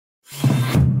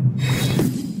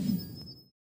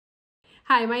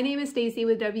Hi, my name is Stacy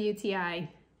with WTI.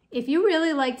 If you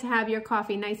really like to have your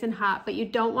coffee nice and hot, but you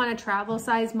don't want a travel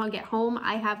size mug at home,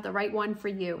 I have the right one for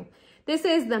you. This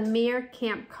is the MiiR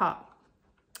Camp Cup.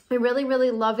 I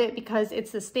really love it because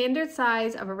it's the standard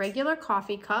size of a regular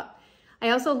coffee cup. I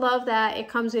also love that it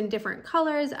comes in different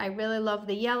colors. I really love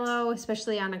the yellow,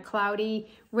 especially on a cloudy,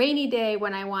 rainy day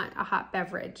when I want a hot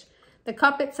beverage. The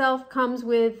cup itself comes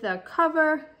with the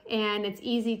cover and it's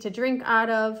easy to drink out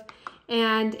of,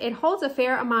 and it holds a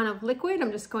fair amount of liquid.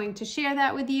 I'm just going to share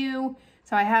that with you.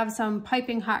 So I have some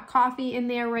piping hot coffee in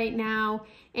there right now,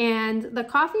 and the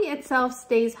coffee itself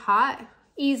stays hot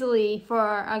easily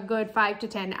for a good 5 to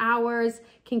 10 hours,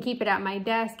 can keep it at my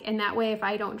desk, and that way if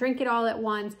I don't drink it all at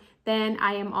once, then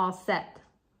I am all set.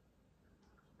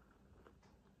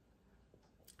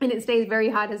 And it stays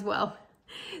very hot as well.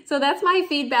 So that's my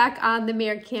feedback on the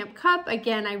MiiR Camp Cup.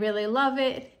 Again, I really love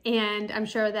it, and I'm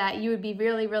sure that you would be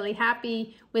really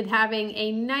happy with having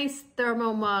a nice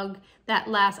thermo mug that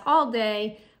lasts all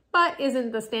day, but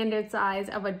isn't the standard size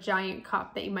of a giant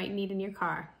cup that you might need in your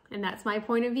car. And that's my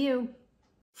point of view.